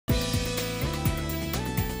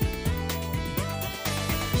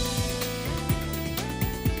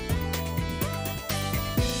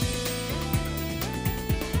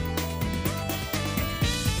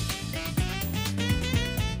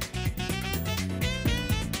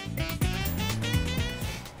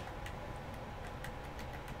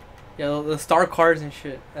Yeah, the star cards and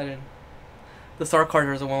shit. I didn't. The star cards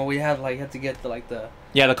are the one we had like had to get the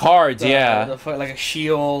Yeah, the cards. Yeah. like a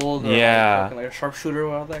shield. Or Yeah. like a sharpshooter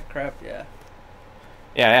or all that crap. Yeah.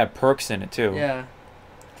 Yeah, it had perks in it too. Yeah.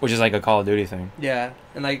 Which is like a Call of Duty thing. Yeah,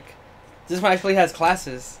 and like this one actually has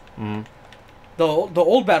classes. Mm-hmm. The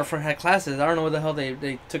old Battlefront had classes. I don't know what the hell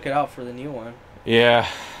they took it out for the new one. Yeah.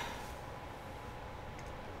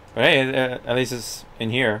 But hey, at least it's in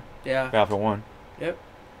here. Yeah. Battlefield 1. Yep.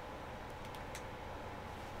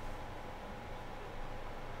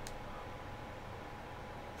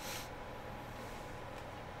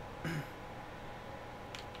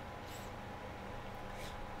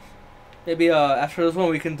 Maybe after this one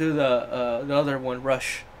we can do the other one,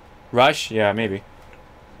 Rush. Rush? Yeah, maybe.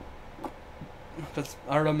 Cause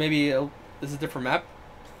I don't know, maybe it's a different map.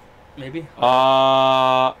 Maybe.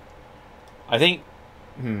 I think.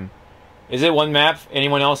 Is it one map?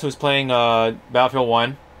 Anyone else who's playing Battlefield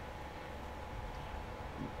 1?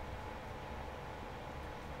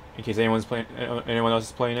 In case anyone else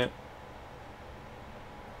is playing it.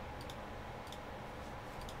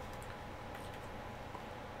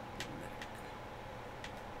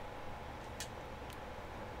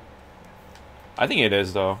 I think it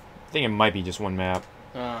is though. I think it might be just one map.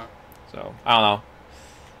 So I don't know.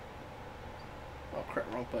 Oh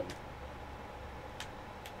crap! Wrong button.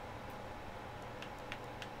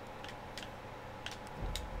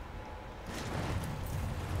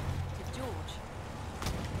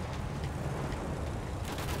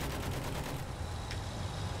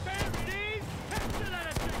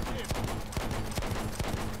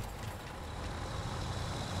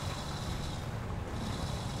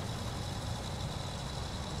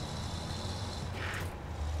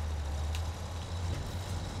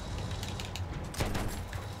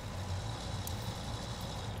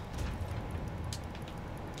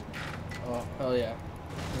 Oh, hell yeah.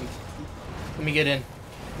 Let me get in.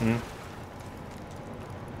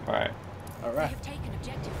 Alright. Alright. We have taken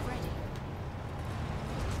objective Freddy.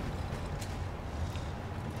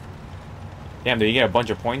 Damn, did you get a bunch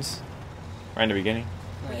of points? Right in the beginning?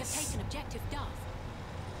 We have Nice. taken objective Duff.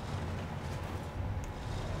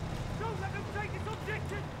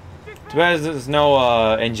 Too bad there's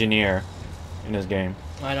no engineer in this game.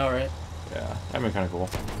 I know, right? Yeah, that'd be kind of cool.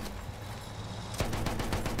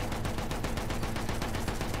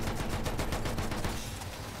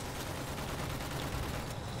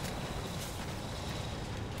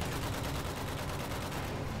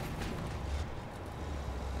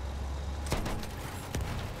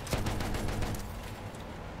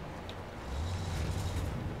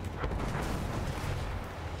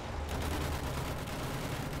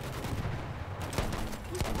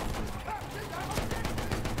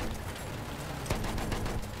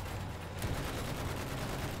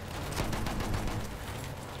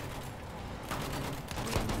 We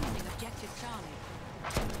are losing objective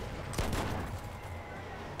Charlie.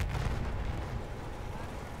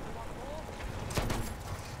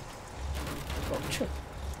 Oh, shit.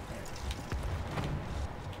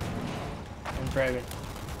 I'm driving.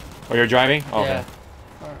 Oh, you're driving? Oh, Yeah. okay.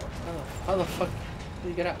 Alright. How the fuck did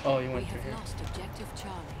you get out? Oh, you We went through have here. lost objective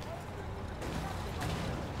Charlie.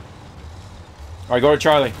 Alright, go to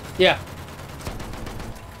Charlie. Yeah.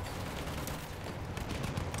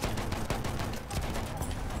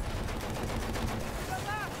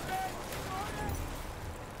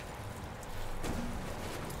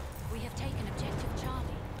 We have taken objective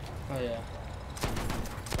Charlie. Oh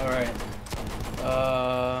yeah. Alright.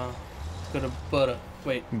 Let's go to Butter.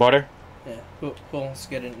 Wait. Butter? Yeah. Who wants to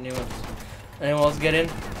get in? Anyone else get in?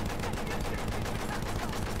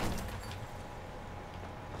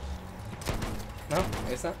 No? I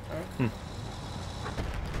guess not. Alright.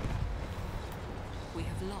 We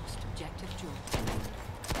have lost objective George.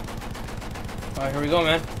 Alright, here we go,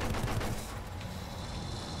 man.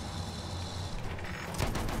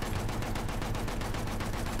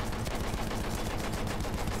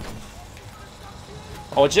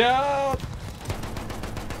 Watch out!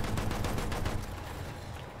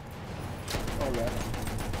 Oh god.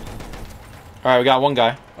 Alright, we got one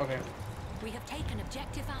guy. Okay. We have taken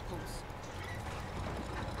objective apples.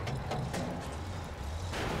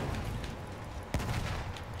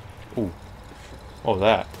 Ooh. What was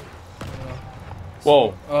that?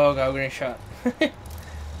 Whoa. Oh god, we're getting shot.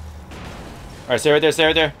 Alright, stay right there, stay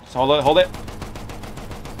right there. Just hold it, hold it.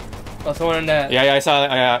 Oh, someone in that Yeah, I saw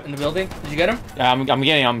it. in the building? Did you get him? Yeah, I'm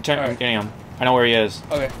getting him. I'm Alright. getting him. I know where he is.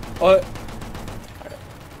 Okay. Oh,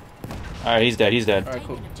 Alright, he's dead, he's dead. alright,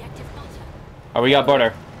 cool. Taken objective butter. Alright, we got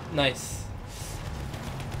Butter. Nice.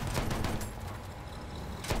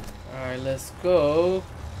 Alright, let's go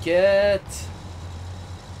get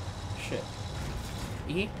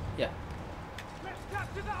E? Yeah. Let's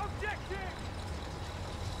capture that objective!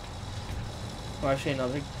 Oh, actually,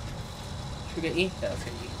 no. Should we get E? Yeah, let's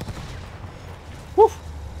get E. Woof.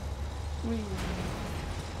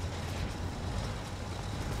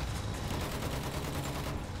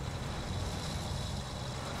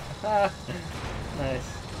 Ah,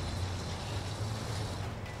 nice.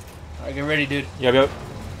 Alright, get ready, dude. Yep, yep.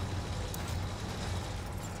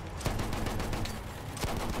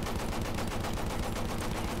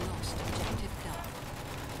 Lost objective Duff.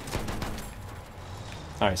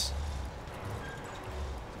 Nice.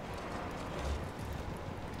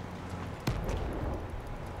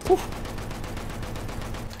 Woof.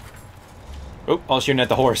 Oh, I was shooting at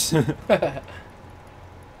the horse. I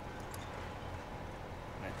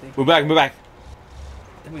think Move back, move back.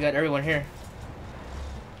 we got everyone here.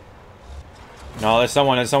 No, there's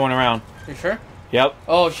someone around. You sure? Yep.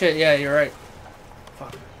 Oh shit, yeah, you're right.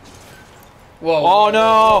 Fuck. Whoa. Oh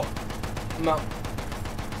no! I'm out.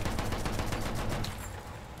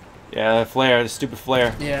 Yeah, that flare, the stupid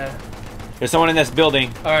flare. Yeah. There's someone in this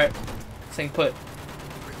building. Alright. Staying put.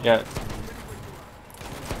 Yeah.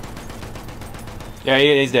 Yeah,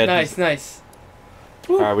 he's dead. Nice, nice.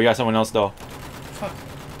 Alright, we got someone else though. Fuck.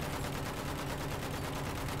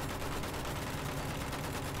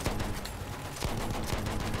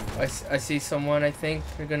 I see someone, I think.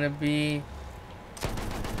 They're gonna be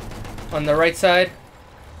on the right side.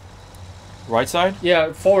 Right side?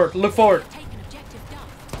 Yeah, forward. Look forward. Taken objective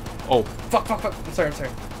Duff. Oh, Fuck, fuck, fuck. I'm sorry, I'm sorry.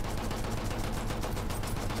 I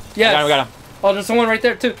Yes. got him. Oh, there's someone right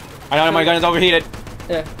there, too. I know my gun is overheated.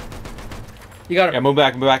 Yeah. You got him. Yeah, move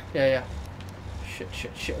back, move back. Yeah, yeah. Shit,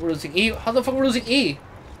 shit, shit. We're losing E. How the fuck we're losing E?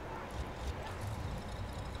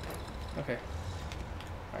 Okay.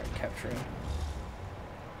 Alright, capturing.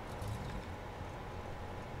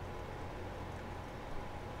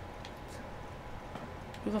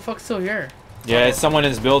 Who the fuck's still here? Yeah, it's someone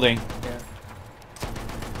in this building. Yeah.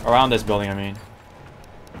 Around this building, I mean.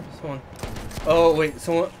 Someone. Oh wait,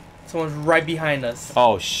 someone's right behind us.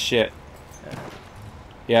 Oh shit. Yeah.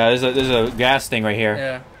 Yeah, there's a gas thing right here.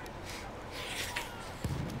 Yeah.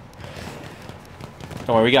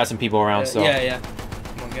 Don't worry, we got some people around, so. Yeah, yeah.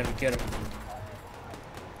 Come on, get him, get him.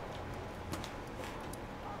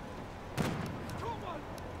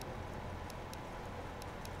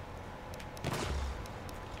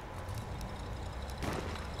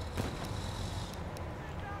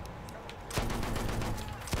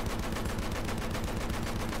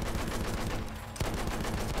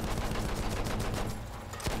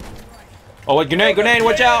 Oh, wait, grenade, grenade,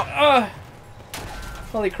 watch out!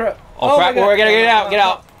 Holy crap. Oh, crap, my God. we're gonna get out, get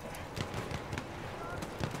out.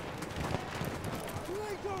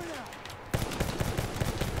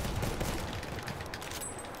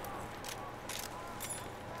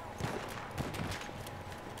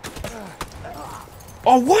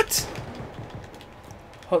 Oh, what?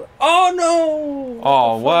 Hold on. Oh no!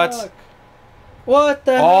 Oh, the what? fuck? What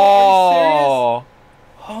the hell? Are you serious? Oh,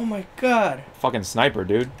 Oh my god. fucking sniper,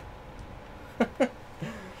 dude.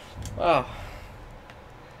 Wow.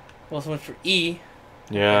 Well, so much for E.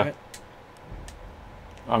 Damn Yeah, it.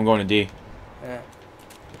 I'm going to D. Yeah.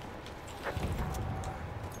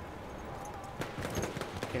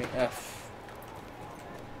 Getting F.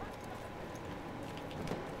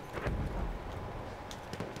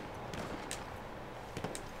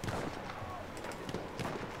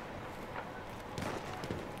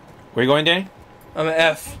 Where you going, Danny? I'm at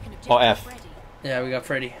F. Taken objective Oh, F. Freddy. Yeah, we got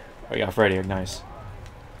Freddy. Oh, yeah, Freddy, nice.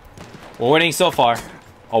 We're winning so far.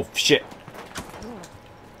 Oh, shit.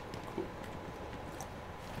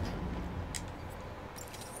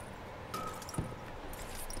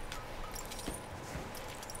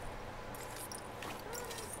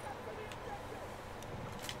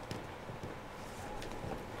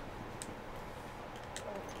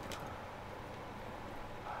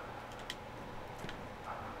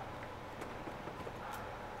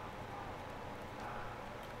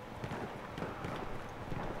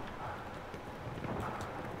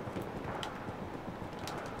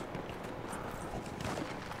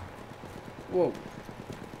 Whoa.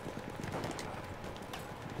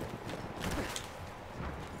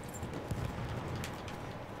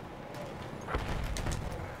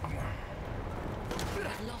 We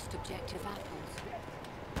have lost objective apples.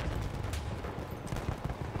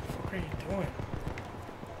 What are you doing?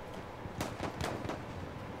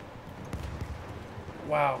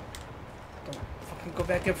 Wow. Don't fucking go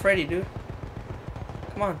back at Freddy, dude.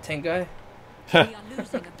 Come on, tank guy. We are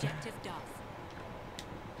losing objective Duff.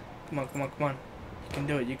 Come on, come on, come on. You can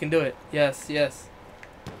do it, you can do it. Yes, yes.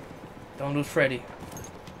 Don't lose Freddy.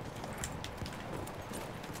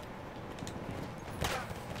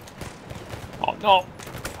 No.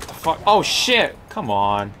 What the fuck? Oh shit! Come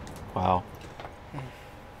on. Wow.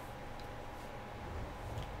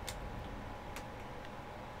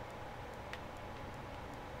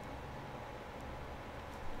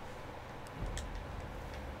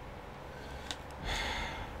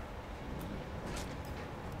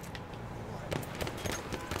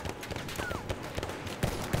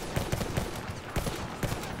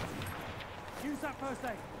 Use that first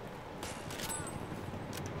aid.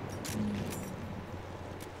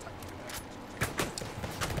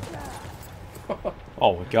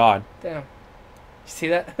 Oh my god. Damn. You see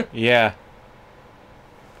that? Yeah.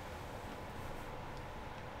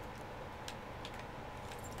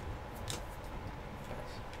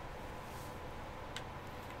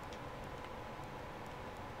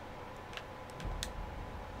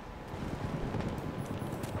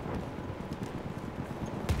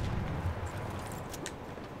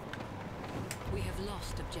 We have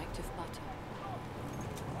lost objective butter.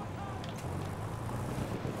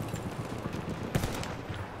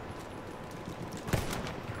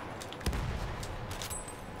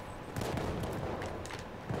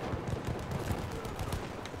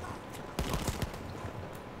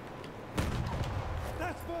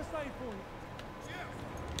 That's first aid for you.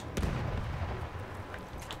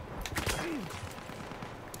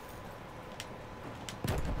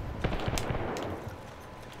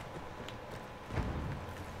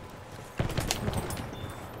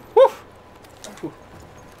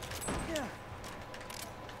 Yeah.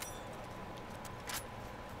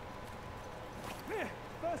 Here,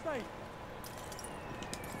 first aid.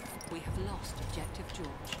 We have lost objective George.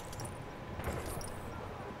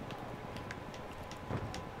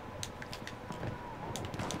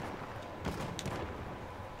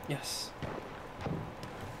 Yes.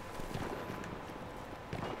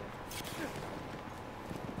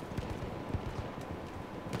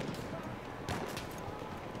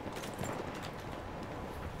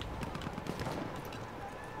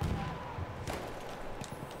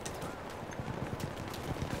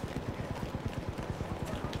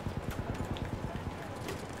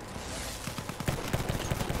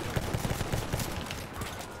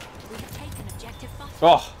 We have taken objective butter.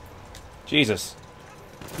 Oh. Jesus.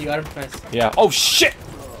 You got him? Nice. Yeah. Oh shit!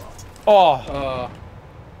 Oh.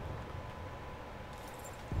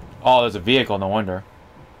 Oh, there's a vehicle, no wonder.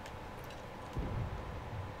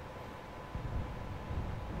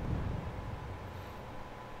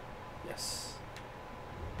 Yes.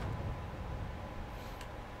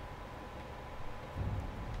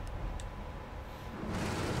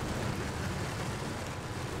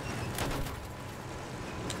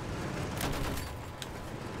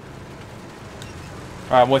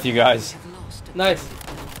 Alright, I'm with you guys. We have lost Nice.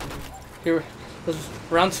 Here, this is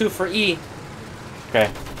round 2 for E.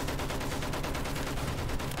 Okay.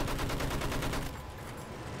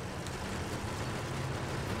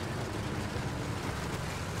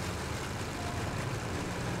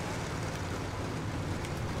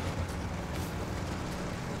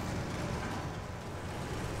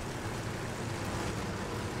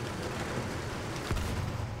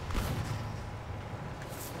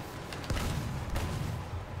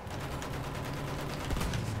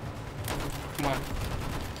 Come on.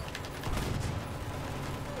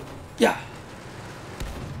 Yeah.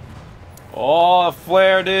 Oh, a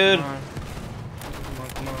flare, dude. Come on. Come on,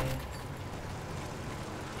 come on.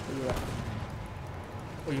 Where you at?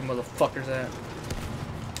 Where you motherfuckers at?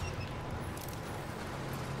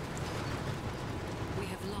 We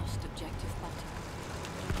have lost objective butter.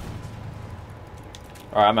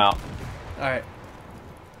 Alright, I'm out. Alright.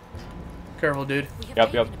 Careful, dude. We have Yep,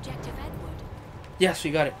 taken yep. objective Edward. Yes,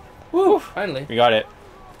 we got it. Woo! Finally. We got it.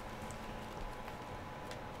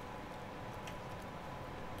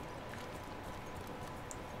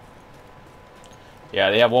 Yeah,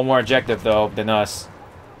 they have one more objective, though, than us.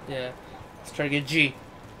 Yeah. Let's try to get G.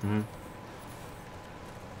 Hmm.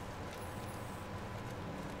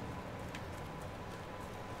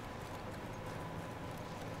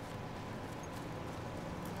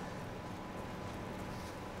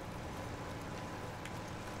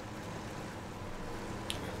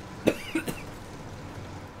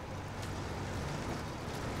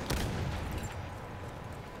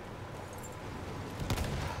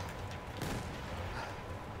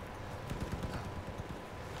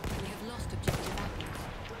 We have lost objective apples.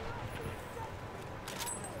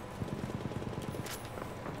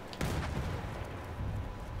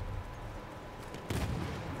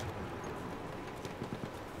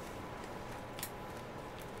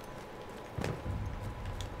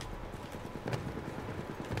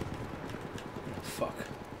 Fuck.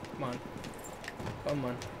 Come on. Come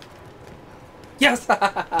on. Yes! Got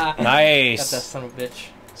that Nice. son of a bitch.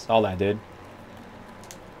 Saw that, dude.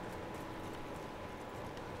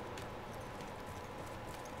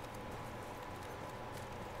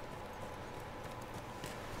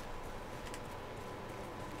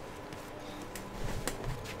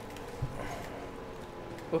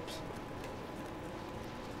 Oops.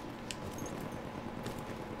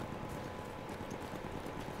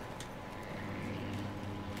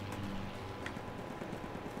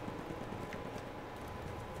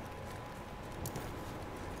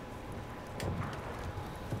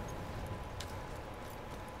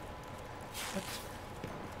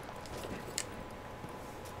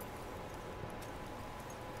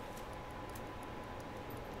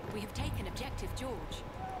 We have taken objective George.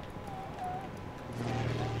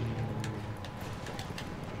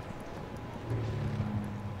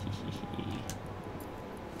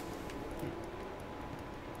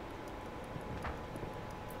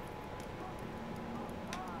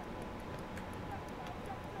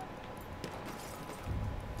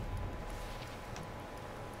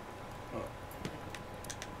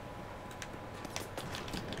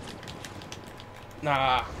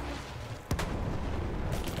 Nah.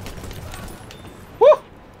 Woo!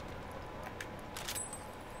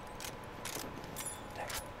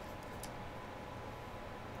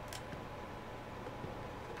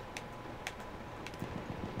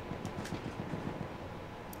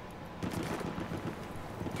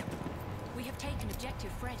 We have taken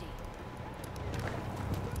objective Freddy.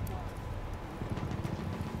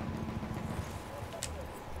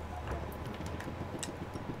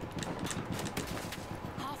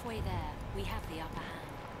 Halfway there, we have the upper hand.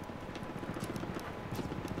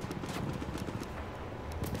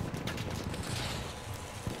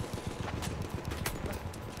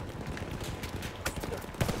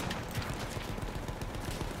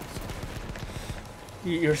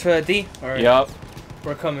 You're still at D? Alright. Yup.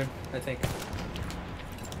 We're coming, I think. Oh,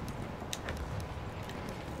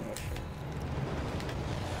 shit.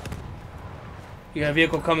 You got a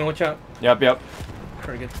vehicle coming, watch out. Yep, yep.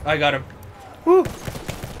 Pretty good. I got him. Woo!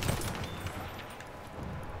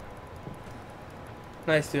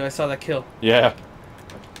 Nice, dude. I saw that kill. Yeah.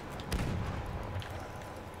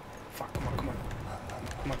 Fuck, come on, come on.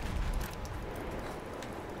 Come on.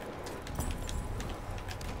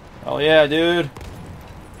 Oh yeah, dude.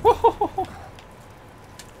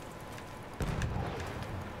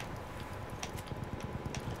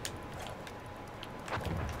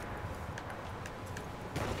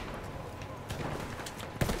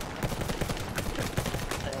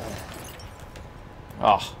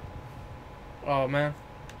 Oh. Oh, man.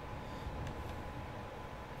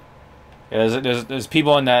 Yeah, there's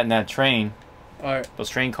people in that train. Alright. Those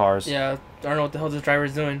train cars. Yeah, I don't know what the hell this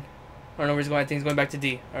driver's doing. I don't know where he's going. I think he's going back to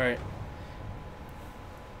D. Alright.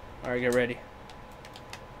 Alright, get ready.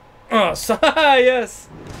 Oh, yes!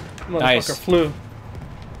 Motherfucker Nice. flew.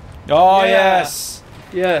 Oh Yeah. yes.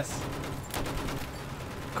 Yes.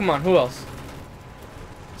 Come on, who else?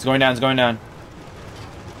 It's going down. It's going down.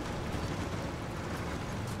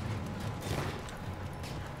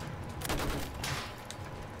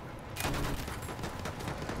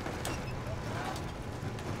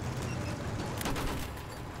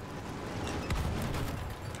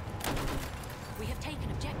 We have taken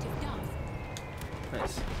objective Duff.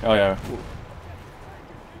 Nice. Oh yeah.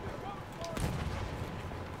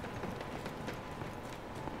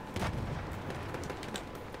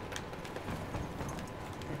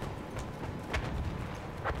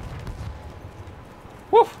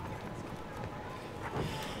 Woo.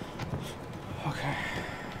 Okay.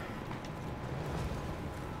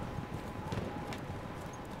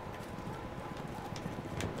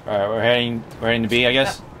 All right, we're heading to B, I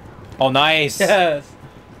guess. Oh, nice. Yes!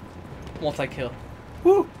 Multi-kill.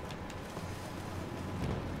 Woo!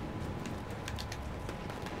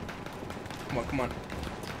 Come on, come on.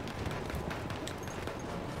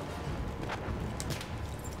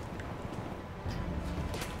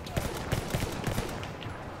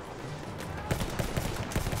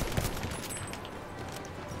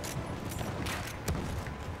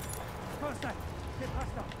 First aid. Get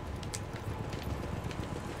past up.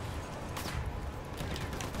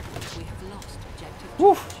 We have lost objective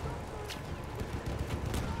Woo. George.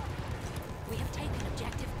 We have taken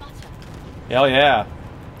objective Butter. Hell yeah.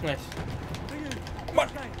 Nice. To you. Come on,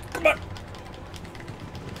 First aid. come on!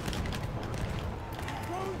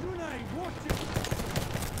 Throw a grenade. Watch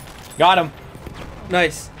it. Got him.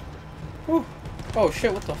 Nice. Woo. Oh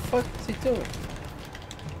shit, what the fuck is he doing?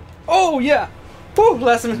 Oh yeah! Woo!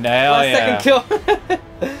 Last Hell yeah. second kill.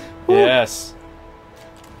 Woo. Yes.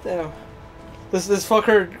 Damn. This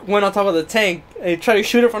fucker went on top of the tank and he tried to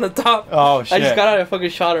shoot it from the top. Oh shit. I just got out and fucking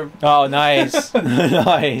shot him. Oh, nice.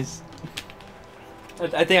 Nice.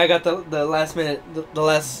 I think I got the last minute, the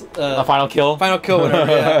last A final kill? final kill,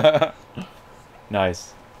 whatever. Yeah.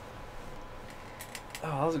 Nice. Oh,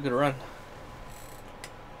 that was a good run.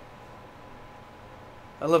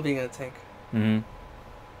 I love being in a tank. Mm-hmm.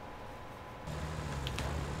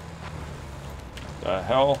 The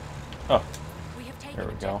hell? Oh, We have taken There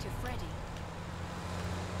we go. objective Freddy.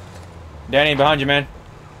 Danny, behind you, man.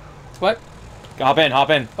 What? Hop in, hop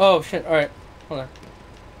in. Oh shit! All right, hold on.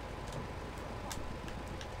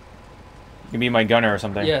 You can be my gunner or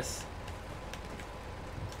something. Yes.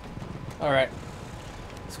 All right.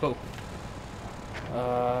 Let's go.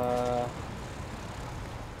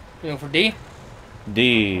 You going for D?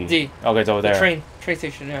 D. D. Okay, it's over The there. train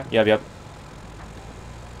station. Yeah. Yep, yep.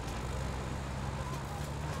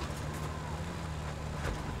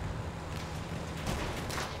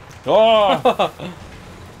 Oh!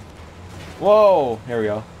 Whoa! Here we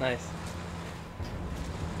go. Nice.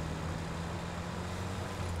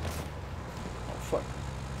 Oh fuck!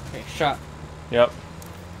 Okay, shot. Yep.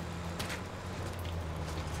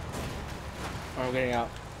 Oh, I'm getting out.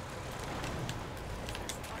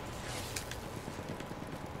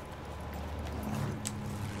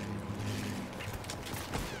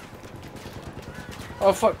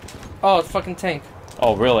 Oh fuck! Oh, it's fucking tank.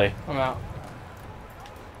 Oh, really? I'm out.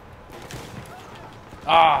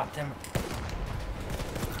 Ah, damn it!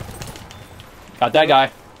 Got that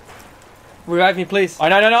guy. Revive me, please. Oh,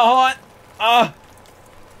 no, no, no, hold on. Ah!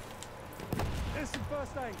 Here's some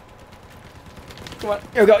first aid. Come on.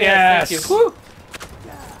 Here we go. Yes, Yes! thank you. Woo!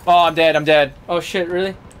 Oh, I'm dead, I'm dead. Oh shit!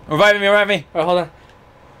 Really? Revive me, revive me. Alright, hold on.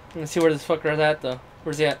 Let me see where this fucker is at, though.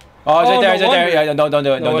 Where's he at? Oh, he's Oh, right there, no he's right there. wonder. Yeah, don't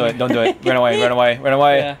do it, No don't do wonder. it, don't do it. Run away, run away, run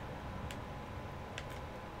away. Yeah.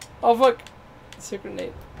 Oh fuck! Secret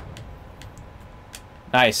grenade.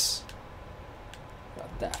 Nice.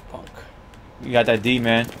 Got that punk. You got that D,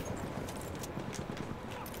 man.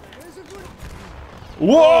 Here's a good.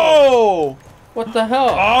 Whoa! What the hell?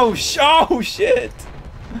 Oh, oh shit!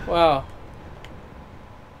 Wow.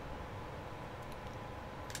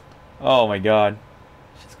 Oh my god.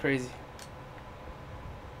 Shit's crazy.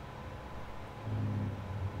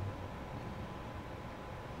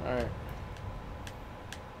 Alright.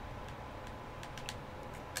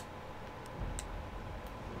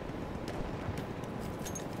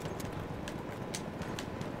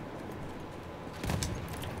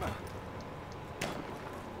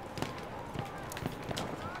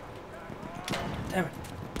 Damn it.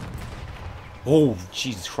 Oh,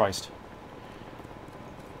 Jesus Christ.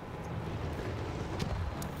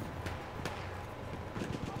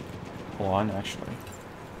 Hold on, actually.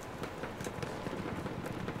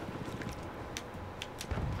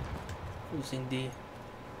 Losing D.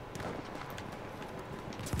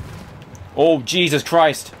 Oh, Jesus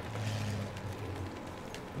Christ.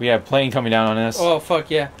 We have plane coming down on us. Oh fuck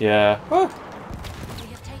yeah. Yeah. Oh. We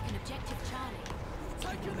have taken objective Charlie.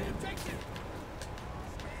 Taking the objective.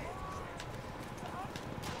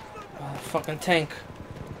 Fucking tank.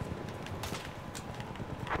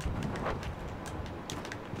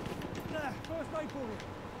 There, first aid for you.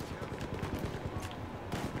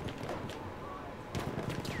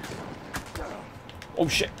 Oh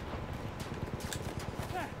shit.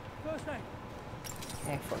 There, first aid.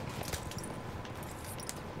 Oh fuck.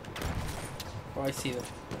 Oh, I see them.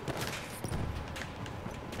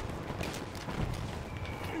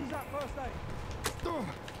 Use that first aid.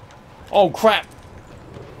 Oh crap.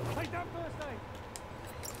 Take that first aid.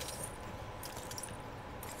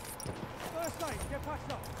 First aid, get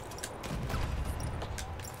patched up.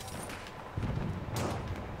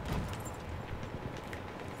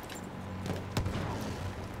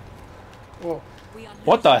 Whoa. We are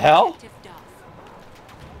What the losing hell? objective Duff.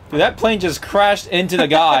 Dude, that plane just crashed into the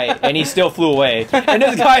guy and he still flew away. And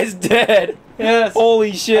this guy's dead. Yes.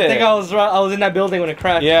 Holy shit. I think I was in that building when it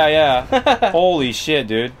crashed. Yeah, yeah. Holy shit,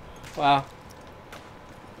 dude. Wow.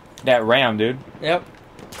 That ram, dude. Yep.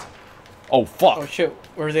 Oh, fuck. Oh shit.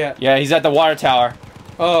 Where's he at? Yeah, he's at the water tower.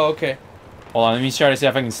 Oh, okay. Hold on, let me try to see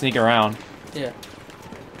if I can sneak around. Yeah.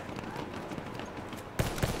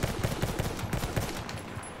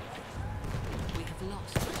 We have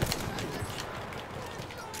lost objective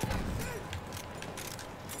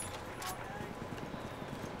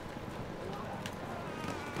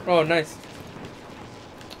Oh, nice.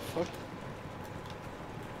 Fuck.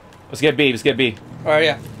 Let's get B, let's get B. Alright,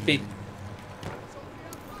 yeah. B.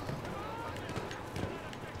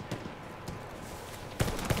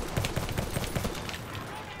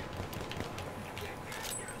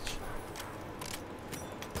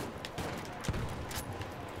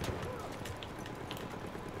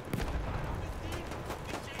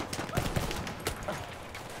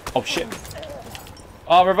 Oh shit.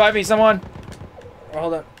 Oh, revive me, someone. Oh,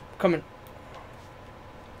 hold on. Coming.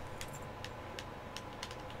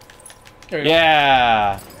 There we go.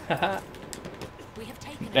 Yeah. We have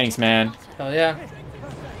taken Thanks, objective man. butter. Hell yeah.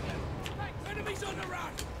 Enemies on the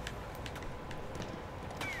run.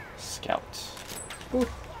 Scout. Ooh. Alright,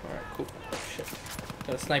 cool. Oh shit.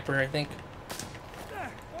 Got a sniper, I think.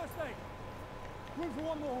 There. First aid. Room for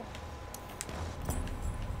one more.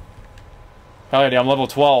 Hell yeah, I'm level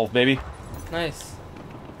 12, baby. Nice.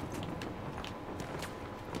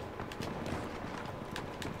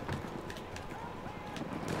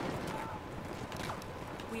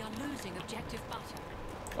 We are losing objective butter.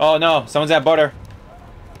 Oh no, someone's at butter.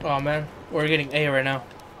 Oh man, we're getting A right now.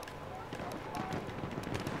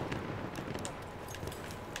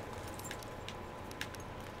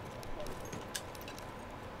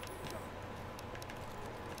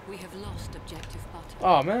 We have lost objective butter.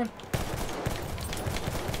 Oh man.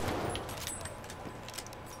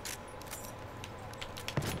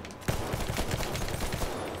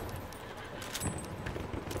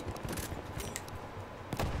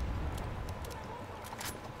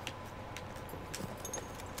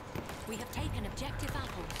 We have taken objective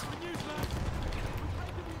apples.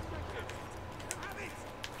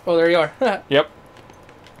 Oh, there you are. Yep.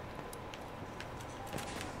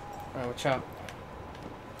 Alright, watch out.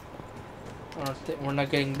 I don't think we're not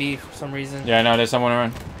getting B for some reason. Yeah, no, there's someone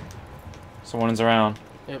around. Someone's around.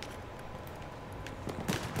 Yep.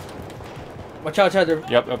 Watch out, they're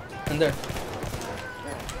Yep, yep. in there.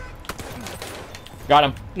 Got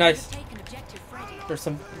him. Nice. Taken objective Freddy. There's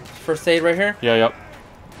some first aid right here. Yeah, yep.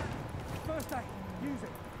 First aid. Use it.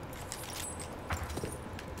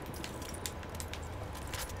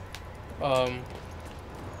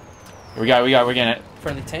 We're getting it.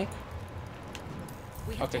 Friendly tank.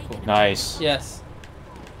 We have Okay, taken cool. Nice. Yes.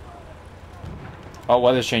 Oh,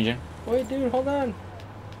 weather's changing. Wait, dude, hold on.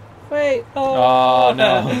 Wait. Oh,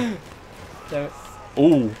 no. Damn it.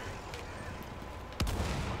 Ooh.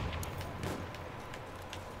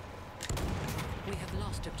 We have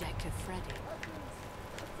lost objective Freddy.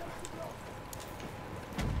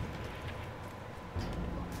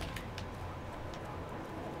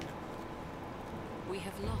 We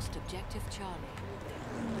have lost objective Charlie.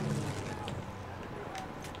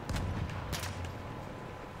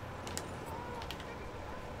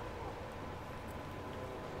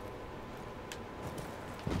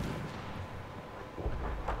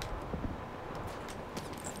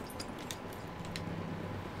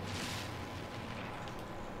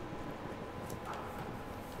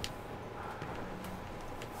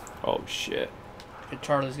 Oh shit. Get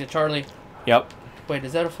Charlie. Let's get Charlie. Yep. Wait,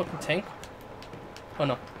 is that a fucking tank? Oh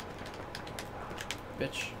no.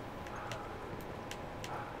 Bitch.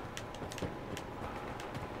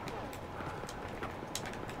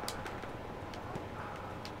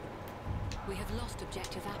 We have lost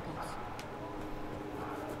objective apples.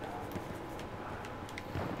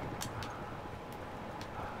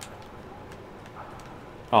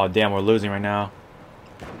 Oh damn, we're losing right now.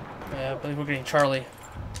 Yeah, I believe we're getting Charlie.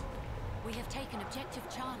 We have taken objective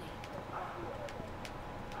Charlie.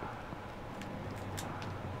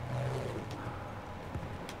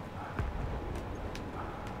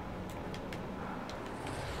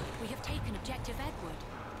 We have taken objective Edward.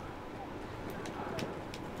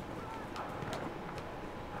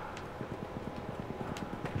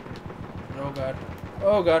 Oh god.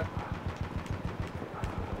 Oh god.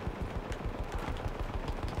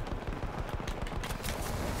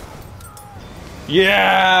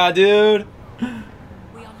 Yeah, dude. We are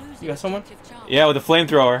losing You got someone? objective Charlie. Yeah, with the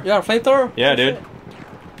flamethrower. You got a flamethrower? Yeah, Oh, dude. shit.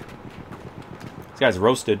 This guy's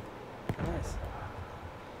roasted. Nice.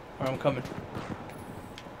 Alright, I'm coming.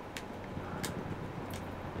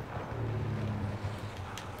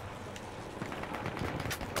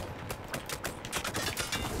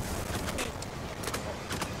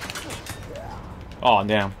 Oh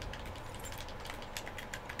damn.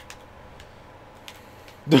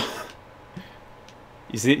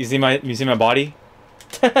 You see my body?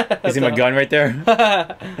 You see my gun right there?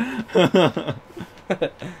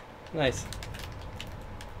 Nice.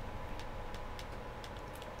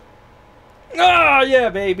 Ah, yeah,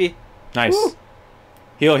 baby. Nice. Woo.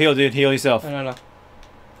 Heal, dude. Heal yourself. No. I'm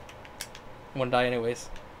gonna die anyways.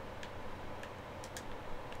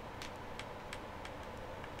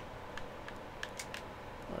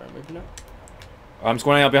 Alright, maybe not. I'm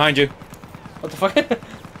squatting out behind you. What the fuck?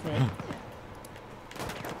 Alright.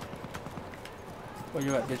 Where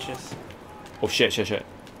you at, bitches? Oh shit. We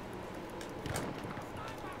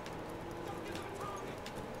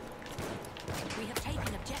have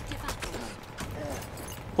taken objective apples.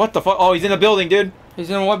 What the fuck? Oh, he's in the building, dude. He's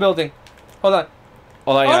in what building? Hold on.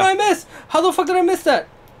 Oh, Oh, yeah. no, I missed! How the fuck did I miss that?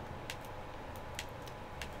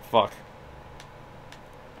 Fuck.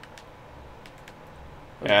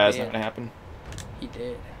 Yeah, that's not gonna happen. He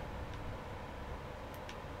did.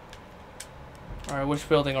 Alright, which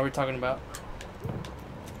building are we talking about?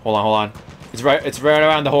 Hold on, hold on. It's right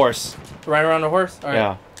around the horse. Right around the horse? Alright.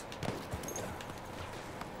 Yeah.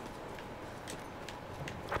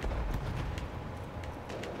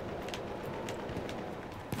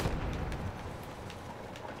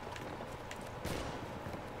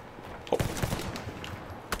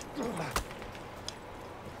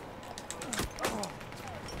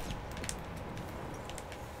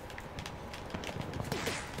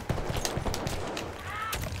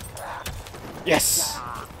 Yes!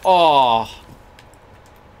 Oh!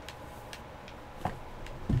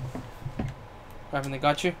 Haven't they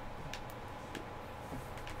got you?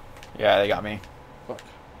 Yeah, they got me. Fuck.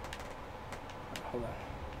 Hold on.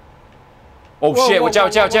 Oh Whoa, shit, whoa, watch out,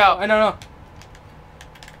 watch out, watch out! I don't know.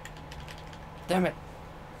 Damn it.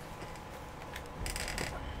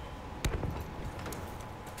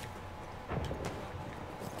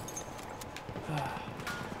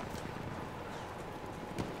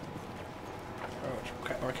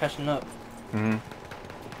 We're catching up. Mm-hmm.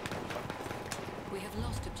 We have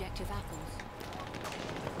lost objective apples.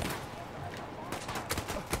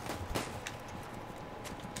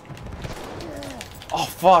 Oh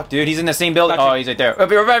fuck, dude, he's in the same building. Gotcha. Oh, he's right there.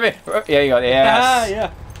 Revive me! Yeah, you go. Yes. Ah,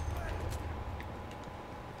 yeah.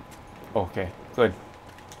 Okay, good.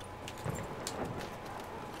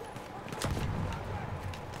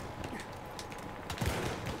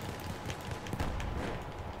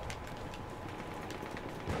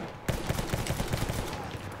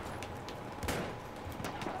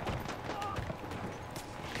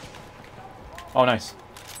 Oh, nice.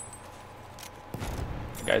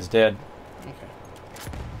 The guy's dead. Okay.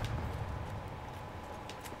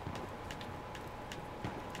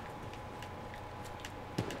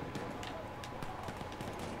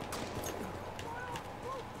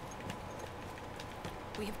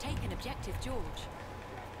 We have taken objective George.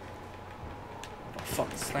 Oh,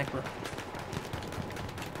 fuck, sniper.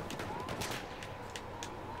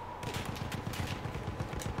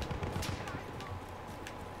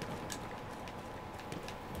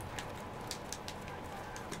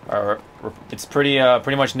 It's pretty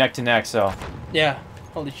much neck to neck, so Yeah.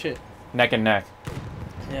 Holy shit. neck and neck.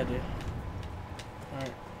 Yeah, dude.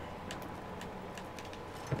 Alright.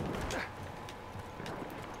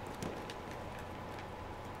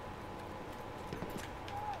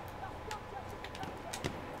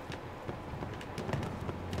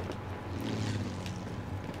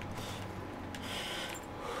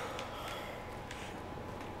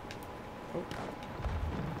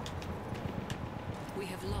 We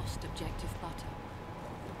have lost objective butter.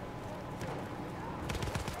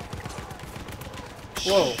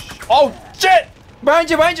 Whoa. Oh shit! Behind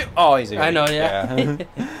you, behind you! Oh, he's. I know, yeah.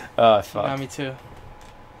 Oh fuck. Got me too.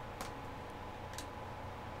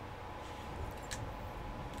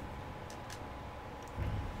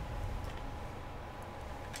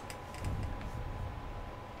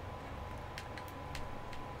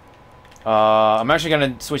 I'm actually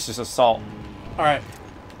gonna switch this assault. Alright.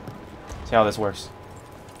 See how this works.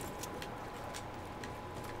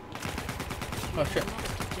 Oh shit.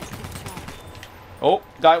 Lost objective Charlie. Oh,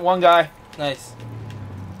 got one guy. Nice.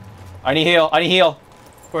 I need heal. I need heal.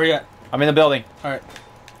 Where you at? I'm in the building. Alright.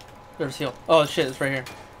 There's heal. Oh shit, it's right here.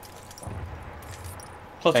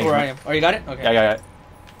 Close to Thanks, where I man. am. Oh, you got it? Okay. Yeah, I got it.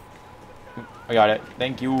 I got it.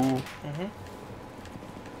 Thank you. Mm-hmm.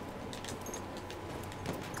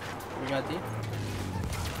 We got D.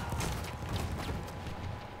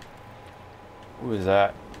 Who is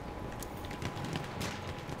that?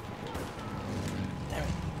 Damn it.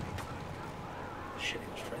 Shit, it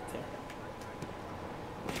was right there.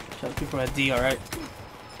 Shout out people at D, alright.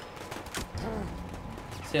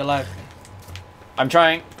 Stay alive. I'm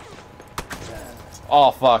trying. Oh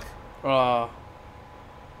fuck. Oh,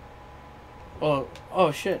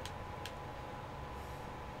 oh shit.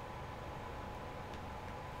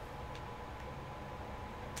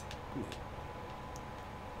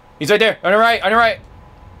 He's right there. On the right. On the right.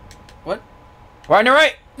 What? Right on the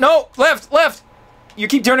right. No, left, left. You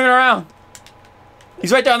keep turning around.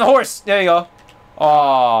 He's right there on the horse. There you go.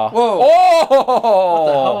 Oh. Whoa.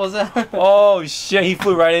 Oh. What the hell was that? Oh shit! He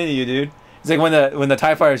flew right into you, dude. It's like when the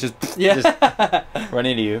TIE fighters just Yeah. just run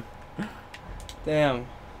into you. Damn.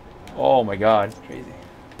 Oh my god. Crazy.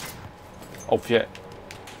 Oh shit.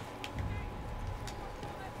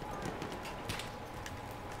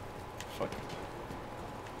 Fuck.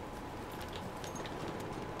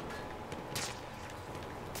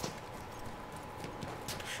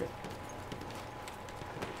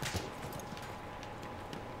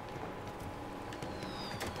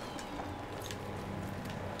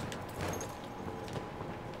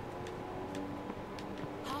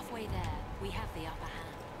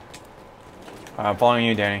 I'm following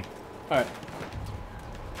you, Danny. Alright.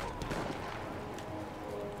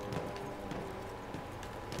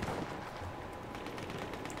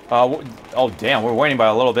 Oh damn, we're winning by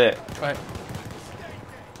a little bit. Alright.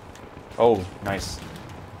 Oh, nice.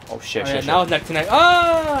 Oh shit, Alright, shit, now shit. it's neck to neck.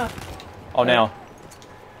 Ah! Oh, now.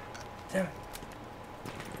 Damn it.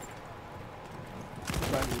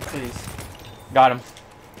 Run me, please. Got him.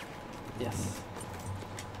 Yes.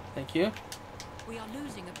 Thank you. We are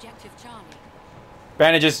losing objective Charlie.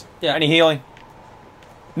 Bandages. Yeah. Any healing?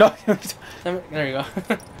 No. Damn it. There you go.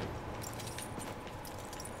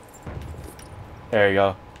 There you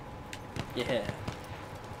go. Yeah.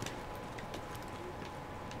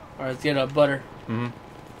 Alright, let's get a butter. Mm-hmm.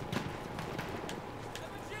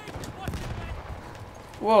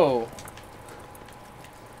 Whoa.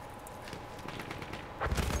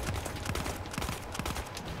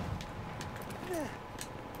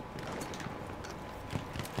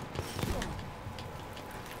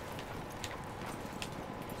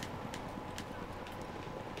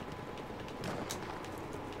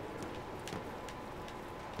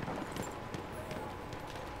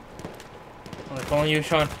 I'm calling you,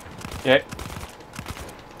 Sean. Yeah.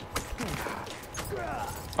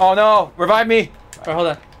 Oh no! Revive me! Alright, hold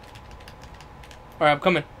on. Alright, I'm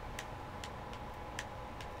coming.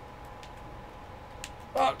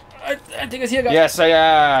 Oh, I think I see a guy. Yes,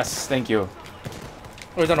 yes. Thank you.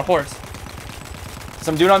 Or he's on a horse.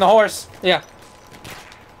 Some dude on the horse. Yeah.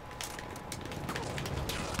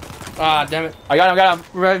 Ah, damn it. I got him.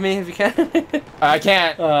 Revive me if you can. I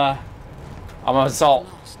can't. I'm on assault.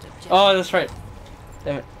 Lost objective. Oh, that's right.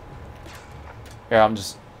 Damn it. Yeah,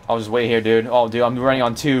 I'll just wait here, dude. Oh, dude, I'm running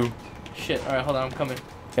on 2. Shit. Alright, hold on. I'm coming.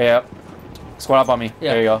 Yeah. Squat up on me.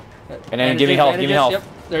 Yeah. There you go. And then give me health. Give me health. Yep.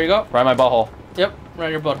 There you go. Right in my butthole. Yep. Right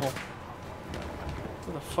in your butthole.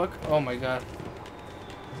 What the fuck? Oh my god.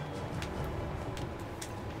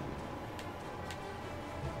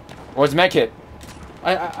 Where's med kit?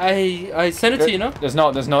 I sent it to you, no? There's no.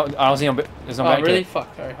 I don't see no. There's no Oh, med really? kit. Fuck.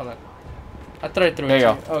 Alright, hold on. I thought I threw There it you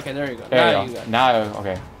to go. you. Okay, there you go. There Now you you go. got it. Now,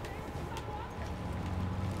 okay.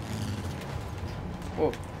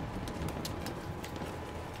 Whoa.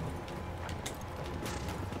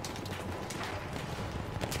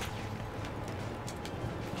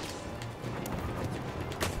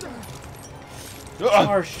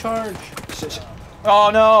 Ugh. Charge. Oh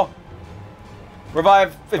no!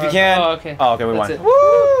 Revive if you can. Oh, okay. Oh, okay, we That's won. it.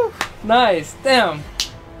 Woo! Nice. Damn.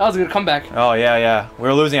 That was a good comeback. Oh yeah, yeah. We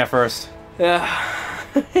were losing at first. Yeah.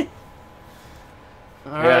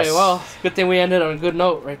 Alright, Yes. well, good thing we ended on a good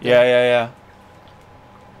note right Yeah, there. yeah, yeah.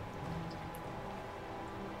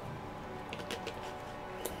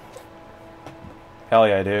 Hell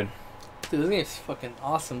yeah, dude. Dude, this game's fucking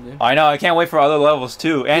awesome, dude. I know. I can't wait for other levels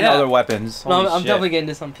too, and Yeah. other weapons. No, Holy I'm shit. definitely getting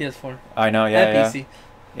this on PS4 I know. Yeah, and yeah. PC.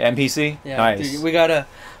 Yeah, NPC. Yeah, Nice. dude, we gotta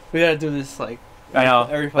do this like. I know.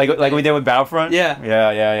 every Like fucking we day. did with Battlefront. Yeah.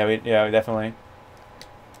 Yeah. We definitely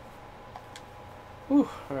Whew,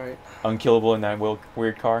 alright. unkillable in that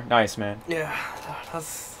weird car. Nice, man. Yeah,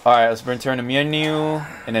 that's. All right, let's return to menu,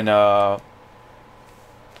 and then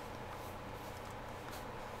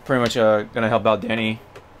pretty much gonna help out Danny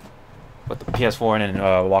with the PS4 and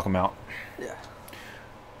then walk him out. Yeah.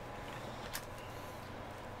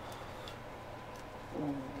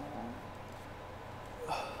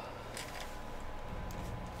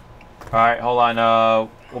 All right, hold on.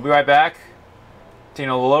 We'll be right back. Taking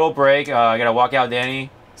a little break. I gotta walk out Danny,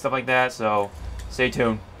 stuff like that. So stay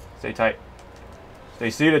tuned. Stay tight. Stay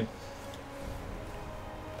seated.